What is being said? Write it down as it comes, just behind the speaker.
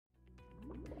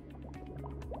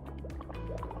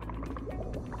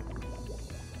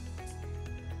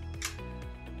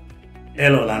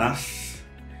Hello learners,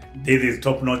 this is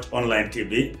Top Notch Online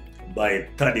TV by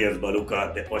Thaddeus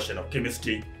Mbaluka, the Ocean of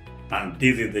Chemistry, and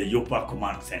this is the UPA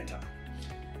Command Center.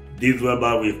 This is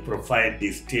whereby we provide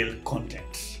distilled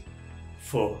content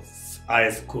for high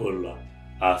school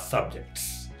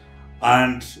subjects.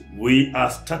 And we are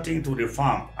starting to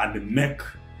reform and make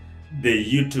the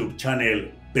YouTube channel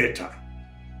better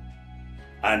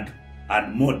and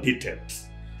more detailed.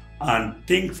 And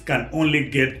things can only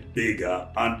get bigger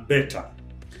and better.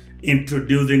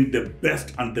 Introducing the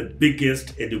best and the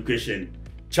biggest education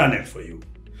channel for you.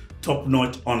 Top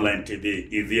Notch Online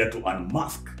TV is here to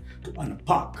unmask, to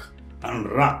unpack,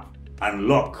 unwrap,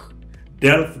 unlock,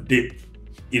 delve deep,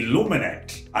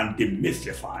 illuminate, and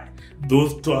demystify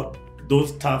those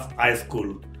tough high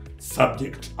school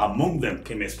subjects, among them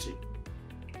chemistry.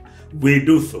 We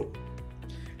do so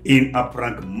in a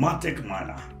pragmatic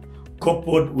manner,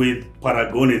 coupled with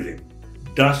paragonism,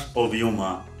 dash of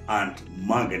humor, and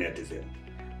magnetism.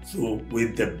 So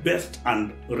with the best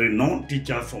and renowned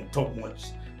teachers from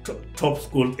top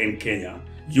schools in Kenya,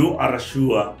 you are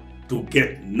sure to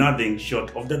get nothing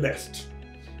short of the best.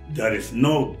 There is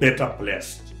no better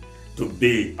place to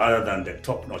be other than the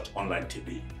Top Notch Online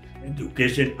TV.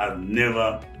 Education has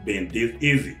never been this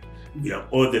easy. We have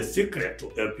all the secret to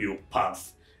help you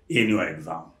pass in your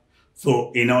exam.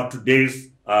 So in our today's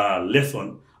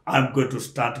lesson, I'm going to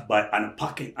start by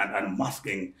unpacking and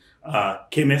unmasking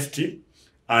chemistry.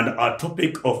 And our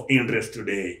topic of interest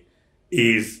today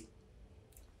is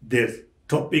the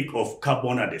topic of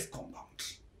carbonate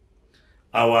compounds.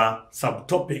 Our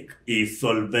subtopic is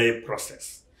Solvay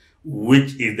process,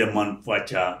 which is the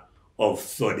manufacture of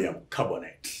sodium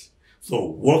carbonate. So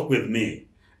work with me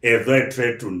as I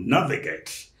try to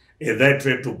navigate, as I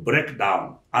try to break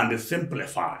down and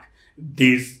simplify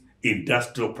this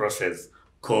industrial process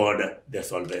called the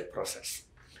Solvay process.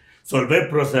 Solvay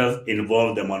process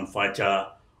involves the manufacture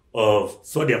of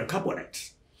sodium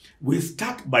carbonate. We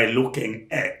start by looking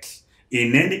at,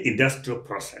 in any industrial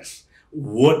process,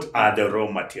 what are the raw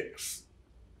materials?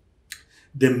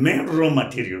 The main raw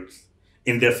materials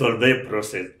in the Solvay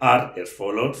process are as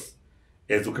follows.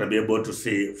 As you can be able to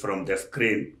see from the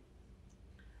screen,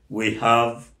 we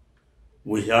have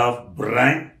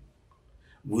brine.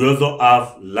 We also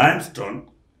have limestone,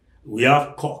 we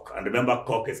have coke, and remember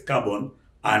coke is carbon,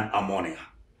 and ammonia.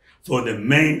 So the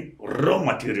main raw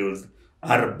materials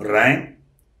are brine,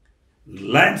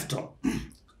 limestone,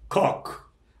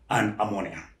 coke, and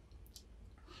ammonia.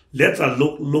 Let's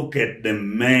look at the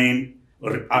main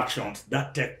reactions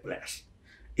that take place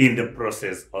in the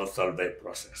process of Solvay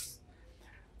process.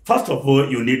 First of all,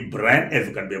 you need brine, as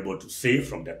you can be able to see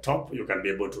from the top. You can be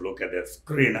able to look at the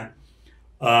screen,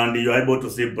 and you're able to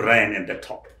see brine at the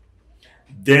top.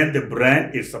 Then the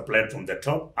brine is supplied from the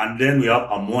top, and then we have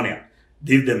ammonia.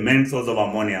 This is the main source of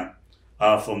ammonia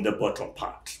from the bottom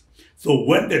part. So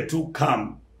when the two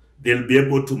come, they'll be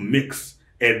able to mix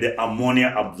at the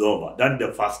ammonia absorber. That's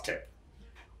the first step.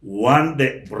 When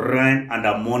the brine and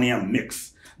ammonia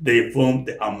mix, they form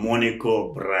the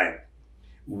ammoniacal brine,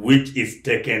 which is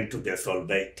taken to the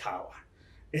Solvay tower,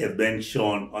 as been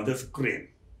shown on the screen.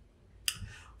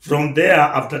 From there,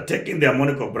 after taking the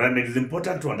ammoniacal brine, it is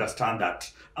important to understand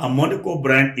that ammoniacal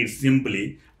brine is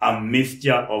simply a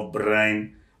mixture of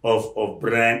brine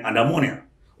and ammonia.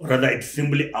 Or rather, it's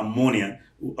simply ammonia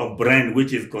of brine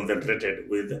which is concentrated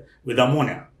with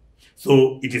ammonia.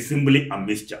 So it is simply a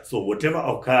mixture. So whatever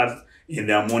occurs in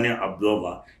the ammonia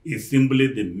absorber is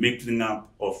simply the mixing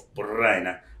up of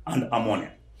brine and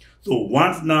ammonia. So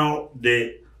once now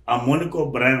the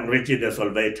ammoniacal brine reaches the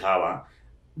Solvay tower,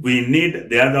 we need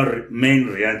the other main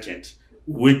reagent,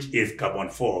 which is carbon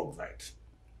 4 oxide.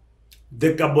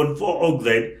 The carbon 4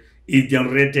 oxide is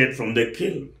generated from the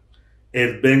kiln,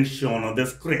 as being shown on the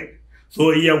screen.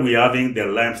 So here we are having the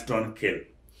limestone kiln.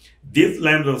 This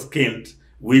limestone kiln,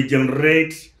 we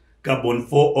generate carbon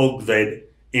 4 oxide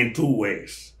in two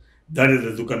ways. That is,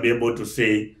 as you can be able to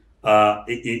see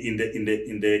in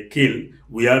the kiln,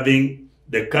 we are having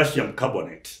the calcium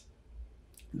carbonate.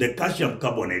 The calcium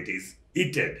carbonate is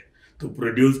heated to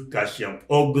produce calcium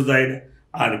oxide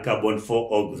and carbon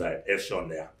 4 oxide, as shown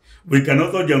there. We can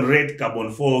also generate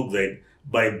carbon 4 oxide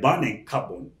by burning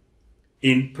carbon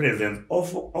in presence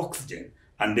of oxygen,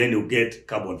 and then you get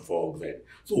carbon 4 oxide.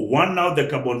 So one now the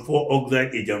carbon 4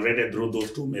 oxide is generated through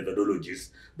those two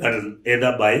methodologies. That is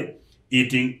either by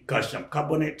heating calcium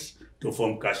carbonate to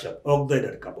form calcium oxide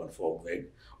and carbon 4 oxide,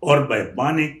 or by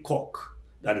burning coke,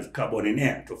 that is carbon in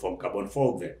air, to form carbon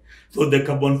 4 oxide. So the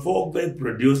carbon 4 oxide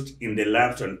produced in the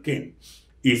limestone kiln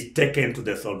is taken to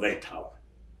the Solvay tower.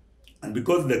 And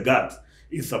because the gas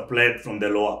is supplied from the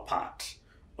lower part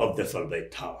of the Solvay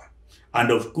tower,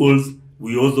 And of course,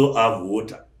 we also have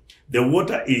water. The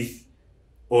water is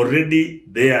already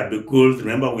there because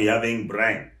remember we're having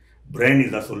brine. Brine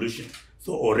is a solution.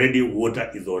 So already water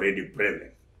is already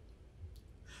present.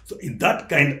 So in that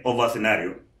kind of a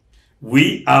scenario,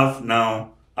 we have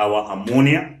now our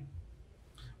ammonia,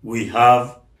 we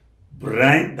have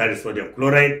brine, that is sodium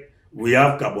chloride, we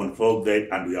have carbon dioxide,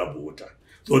 and we have water.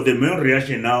 So the main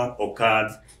reaction now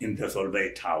occurs in the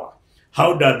Solvay tower.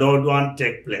 How does that one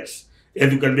take place?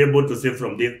 As you can be able to see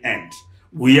from this end,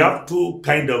 we have two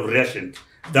kind of reactions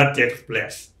that takes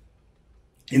place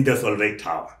in the Solvay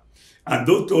tower. And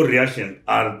those two reactions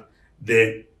are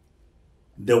the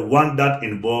one that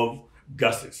involve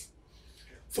gases.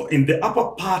 So in the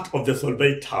upper part of the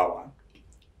Solvay tower,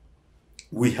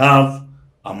 we have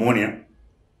ammonia,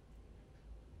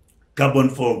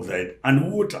 carbon dioxide,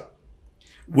 and water.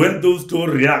 When those two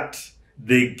react,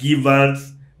 they give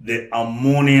us the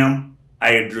ammonium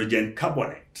hydrogen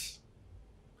carbonate.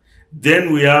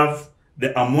 Then we have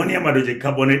the ammonium hydrogen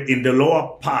carbonate in the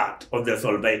lower part of the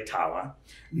Solvay tower.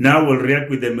 Now will react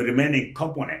with the remaining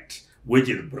component, which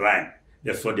is brine,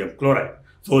 the sodium chloride.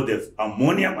 So this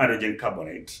ammonium hydrogen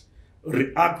carbonate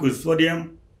react with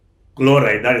sodium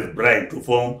chloride, that is brine, to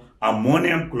form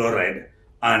ammonium chloride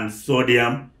and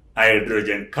sodium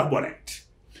hydrogen carbonate.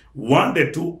 When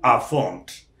the two are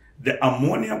formed, the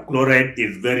ammonium chloride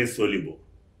is very soluble,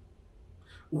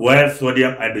 while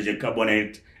sodium hydrogen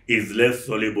carbonate is less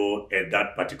soluble at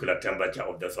that particular temperature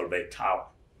of the Solvay tower.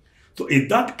 So in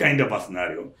that kind of a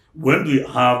scenario, when we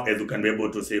have, as you can be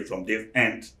able to see from this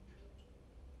end,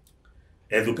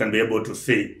 as you can be able to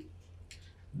see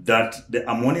that the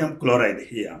ammonium chloride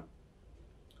here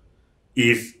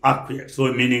is aqueous,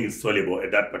 so meaning it's soluble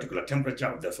at that particular temperature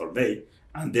of the Solvay,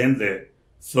 and then the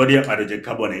sodium hydrogen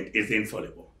carbonate is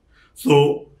insoluble.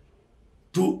 So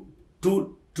to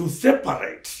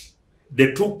separate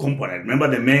the two components, remember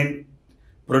the main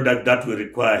product that we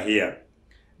require here,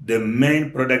 the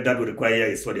main product that we require here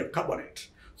is sodium carbonate.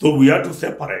 So we have to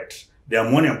separate the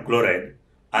ammonium chloride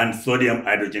and sodium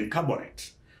hydrogen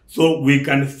carbonate. So we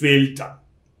can filter.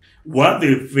 Once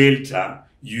we filter,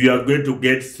 you are going to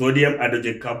get sodium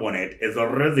hydrogen carbonate as a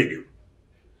residue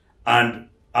and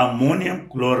ammonium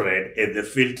chloride as the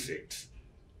filtrate.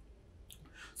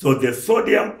 So the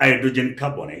sodium hydrogen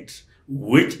carbonate,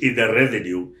 which is the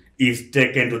residue, is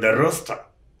taken to the roaster.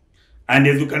 And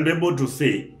as you can be able to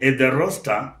see, at the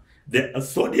roaster, the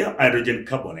sodium hydrogen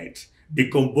carbonate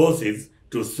decomposes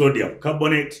to sodium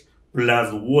carbonate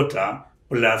plus water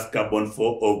plus carbon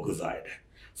dioxide.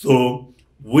 So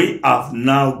we have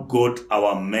now got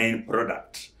our main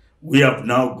product. We have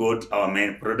now got our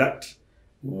main product,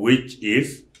 which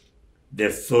is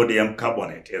the sodium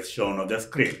carbonate, as shown on the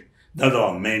screen. That's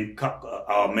our main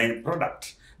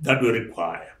product that we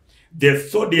require. The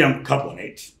sodium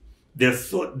carbonate,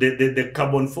 the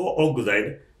carbon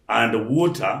dioxide, and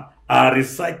water are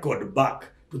recycled back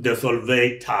to the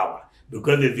Solvay tower,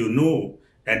 because as you know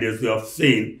and as you have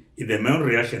seen in the main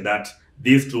reaction that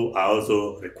these two are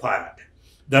also required.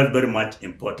 That's very much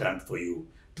important for you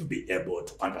to be able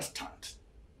to understand.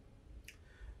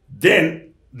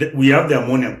 Then we have the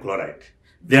ammonium chloride.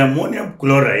 The ammonium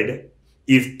chloride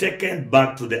is taken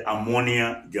back to the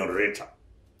ammonia generator.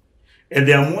 At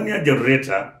the ammonia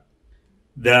generator,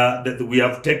 we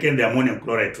have taken the ammonium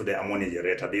chloride to the ammonia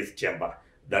generator, this chamber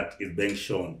that is being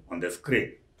shown on the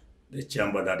screen. The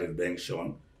chamber that is being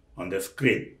shown on the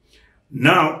screen.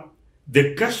 Now,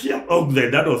 the calcium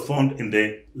oxide that was found in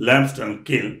the limestone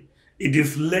kiln, it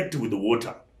is slacked with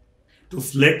water. To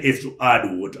slack is to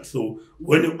add water. So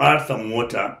when you add some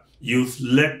water, you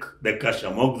slack the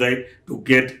calcium oxide to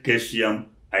get calcium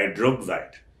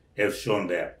hydroxide, as shown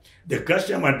there. The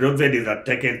calcium hydroxide is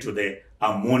taken to the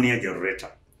ammonia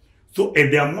generator. So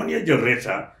at the ammonia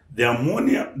generator,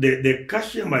 the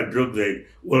calcium hydroxide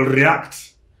will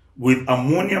react with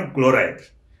ammonium chloride,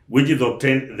 which is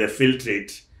obtained in the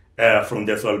filtrate from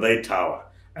the Solvay tower.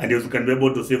 And as you can be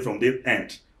able to see from this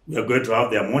end, we are going to have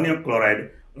the ammonium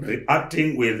chloride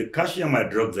reacting with calcium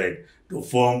hydroxide to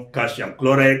form calcium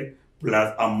chloride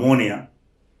plus ammonia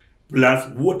plus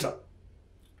water.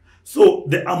 So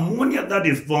the ammonia that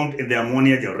is formed in the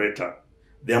ammonia generator,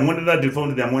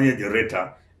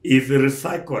 is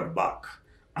recycled back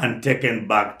and taken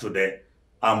back to the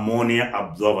ammonia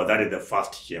absorber, that is the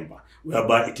first chamber,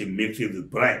 whereby it mixes with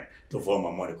brine to form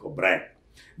ammonium brine.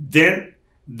 Then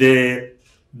the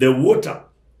water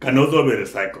can also be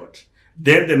recycled.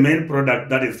 Then the main product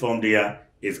that is formed here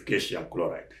is calcium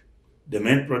chloride. The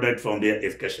main product formed here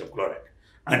is calcium chloride.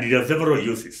 And it has several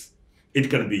uses. It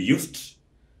can be used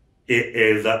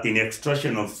in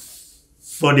extraction of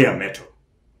sodium metal.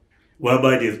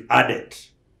 whereby it is added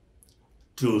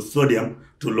to sodium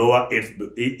to lower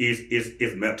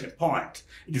its melting point.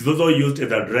 It is also used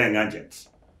as a drying agent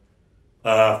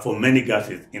for many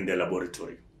gases in the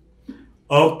laboratory.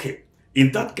 Okay,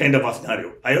 in that kind of a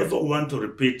scenario, I also want to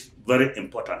repeat very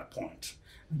important point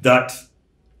that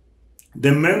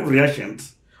the main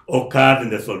reactions occur in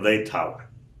the Solvay tower,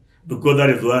 because that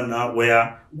is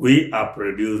where we are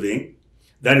producing,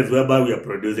 that is whereby we are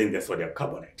producing the sodium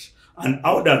carbonate. And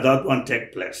how does that one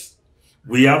take place?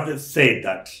 We have said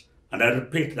that, and I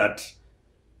repeat that,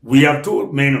 we have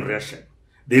two main reactions.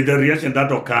 There is the reaction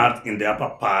that occurs in the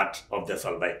upper part of the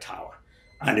Solvay tower.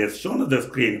 And as shown on the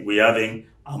screen, we are having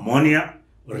ammonia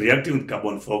reacting with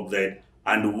carbon dioxide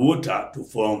and water to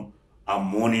form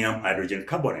ammonium hydrogen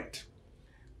carbonate.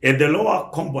 At the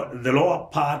lower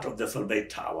part of the Solvay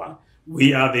tower,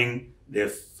 we are having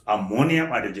this ammonium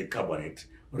hydrogen carbonate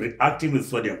reacting with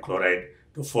sodium chloride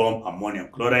to form ammonium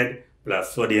chloride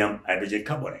plus sodium hydrogen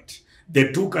carbonate.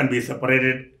 The two can be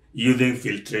separated using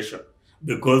filtration,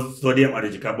 because sodium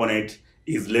hydrogen carbonate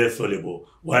is less soluble,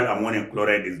 while ammonium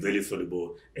chloride is very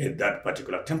soluble at that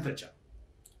particular temperature.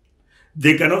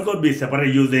 They can also be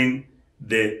separated using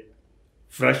the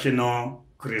fractional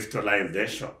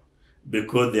crystallization,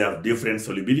 because they have different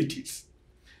solubilities.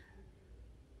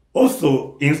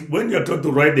 Also, when you're taught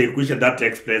to write the equation that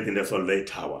takes place in the Solvay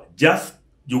tower,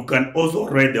 you can also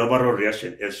write the overall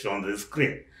reaction as shown on the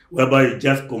screen, whereby you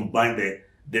just combine the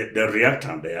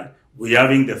reactant there. We're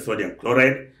having the sodium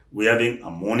chloride, we're having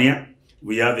ammonia,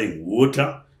 we're having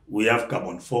water, we have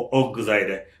carbon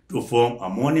dioxide to form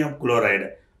ammonium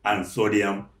chloride and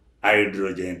sodium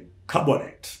hydrogen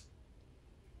carbonate.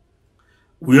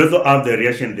 We also have the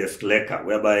reaction the Schlecker,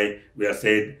 whereby we have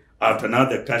said after now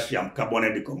the calcium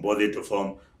carbonate decomposes to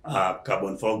form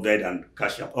carbon dioxide and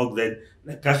calcium oxide.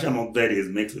 The calcium oxide is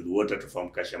mixed with water to form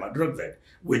calcium hydroxide,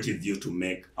 which is used to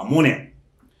make ammonia.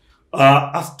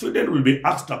 A student will be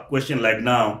asked a question like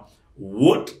now,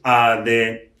 what are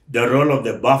the role of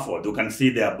the baffles? You can see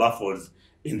there are baffles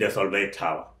in the Solvay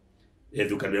tower, as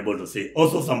you can be able to see.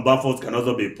 Also, some baffles can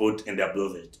also be put in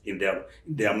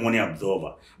the ammonia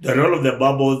absorber. The role of the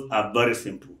bubbles are very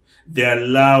simple. They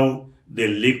allow the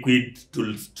liquid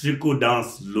to trickle down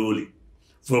slowly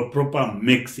for proper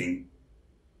mixing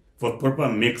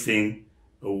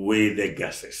with the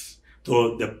gases.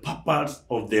 So the purpose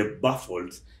of the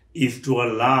baffles is to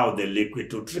allow the liquid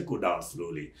to trickle down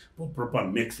slowly for proper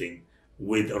mixing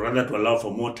rather to allow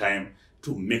for more time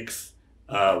to mix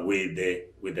with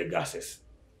the gases.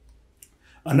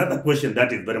 Another question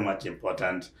that is very much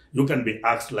important, you can be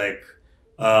asked like,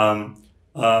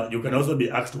 you can also be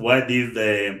asked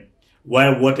why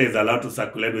water is allowed to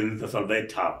circulate within the Solvay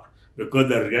tower, because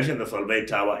the reaction in the Solvay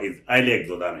tower is highly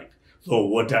exothermic, so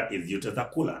water is used as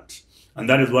a coolant. And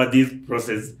that is why the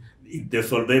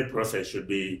Solvay process should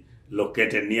be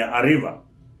located near a river,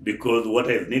 because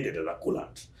water is needed as a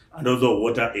coolant, and also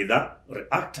water is a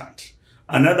reactant.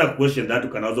 Another question that you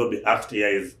can also be asked here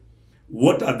is,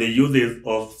 what are the uses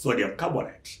of sodium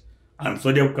carbonate? And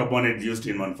sodium carbonate is used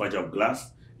in manufacture of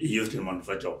glass, used in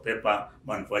manufacture of paper,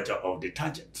 manufacture of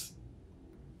detergents.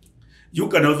 You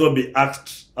can also be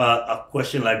asked a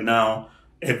question like now,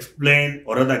 explain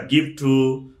or rather give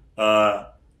two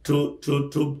substances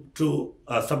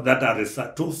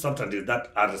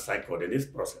that are recycled in this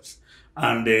process.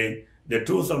 And the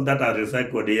two substances that are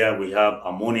recycled here, we have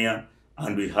ammonia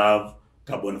and we have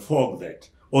carbon dioxide.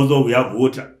 Also, we have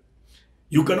water.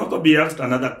 You can also be asked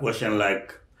another question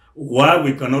like, why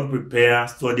we cannot prepare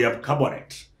sodium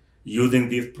carbonate using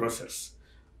this process.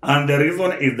 And the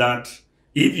reason is that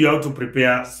if you have to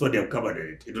prepare sodium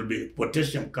carbonate, it will be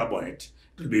potassium carbonate.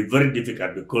 It will be very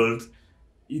difficult, because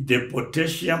the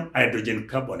potassium hydrogen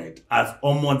carbonate has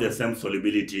almost the same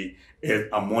solubility as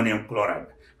ammonium chloride,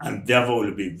 and therefore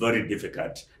will be very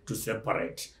difficult to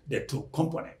separate the two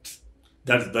components.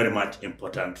 That's very much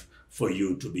important for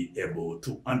you to be able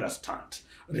to understand.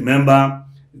 Remember,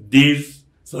 this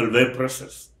Solvay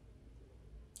process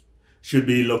should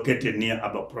be located near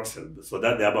other process, so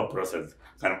that the other process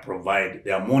can provide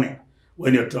the ammonia.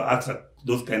 When you're to answer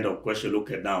those kind of questions, look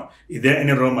at now, is there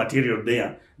any raw material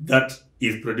there that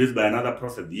is produced by another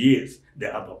process? Yes,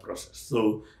 the other process.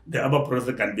 So the other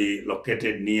process can be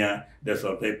located near the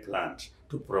Solvay plant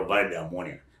to provide the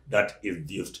ammonia that is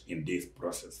used in this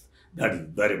process. That is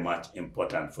very much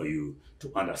important for you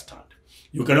to understand.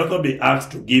 You can also be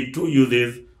asked to give two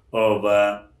uses of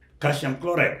calcium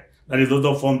chloride that is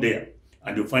also formed there.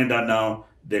 And you find out now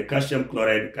the calcium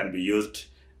chloride can be used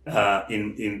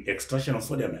in extraction of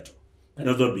sodium metal, and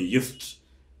also be used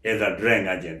as a drying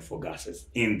agent for gases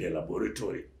in the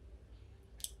laboratory.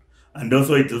 And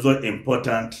also, it's also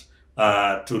important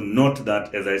to note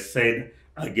that, as I said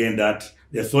again, that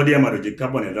the sodium hydrogen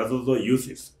carbonate has also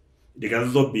uses. It can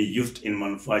also be used in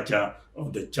manufacture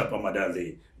of the chapa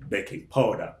baking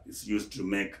powder. It's used to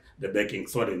make the baking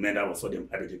soda made out of sodium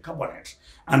hydrogen carbonate.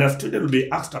 And a student will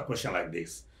be asked a question like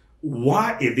this: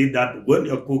 why is it that when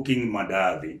you're cooking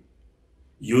mandazi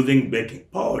using baking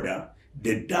powder,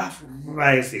 the dust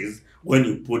rises when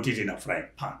you put it in a frying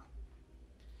pan?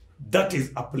 That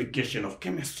is application of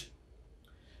chemistry.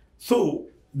 So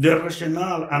the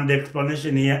rationale and the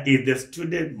explanation here is the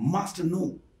student must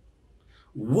know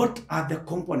what are the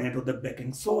components of the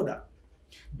baking soda.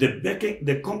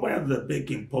 The component of the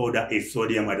baking powder is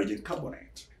sodium hydrogen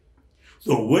carbonate.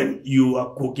 So when you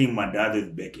are cooking mandazi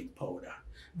with baking powder,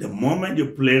 the moment you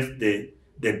place the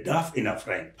duff in a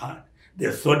frying pan,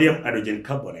 the sodium hydrogen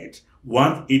carbonate,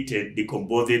 once heated,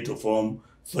 decomposes to form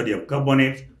sodium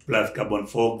carbonate plus carbon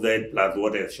dioxide plus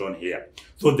what is shown here.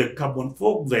 So the carbon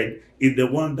dioxide is the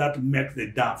one that makes the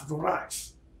duff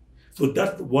rise. So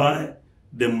that's why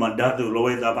the mandazi will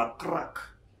always have a crack.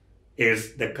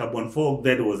 As the carbon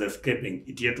dioxide was escaping,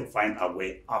 it had to find a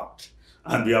way out.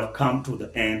 And we have come to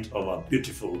the end of our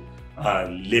beautiful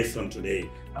lesson today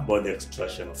about the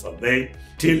extraction of Solvay.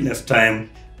 Till next time,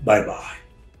 bye-bye.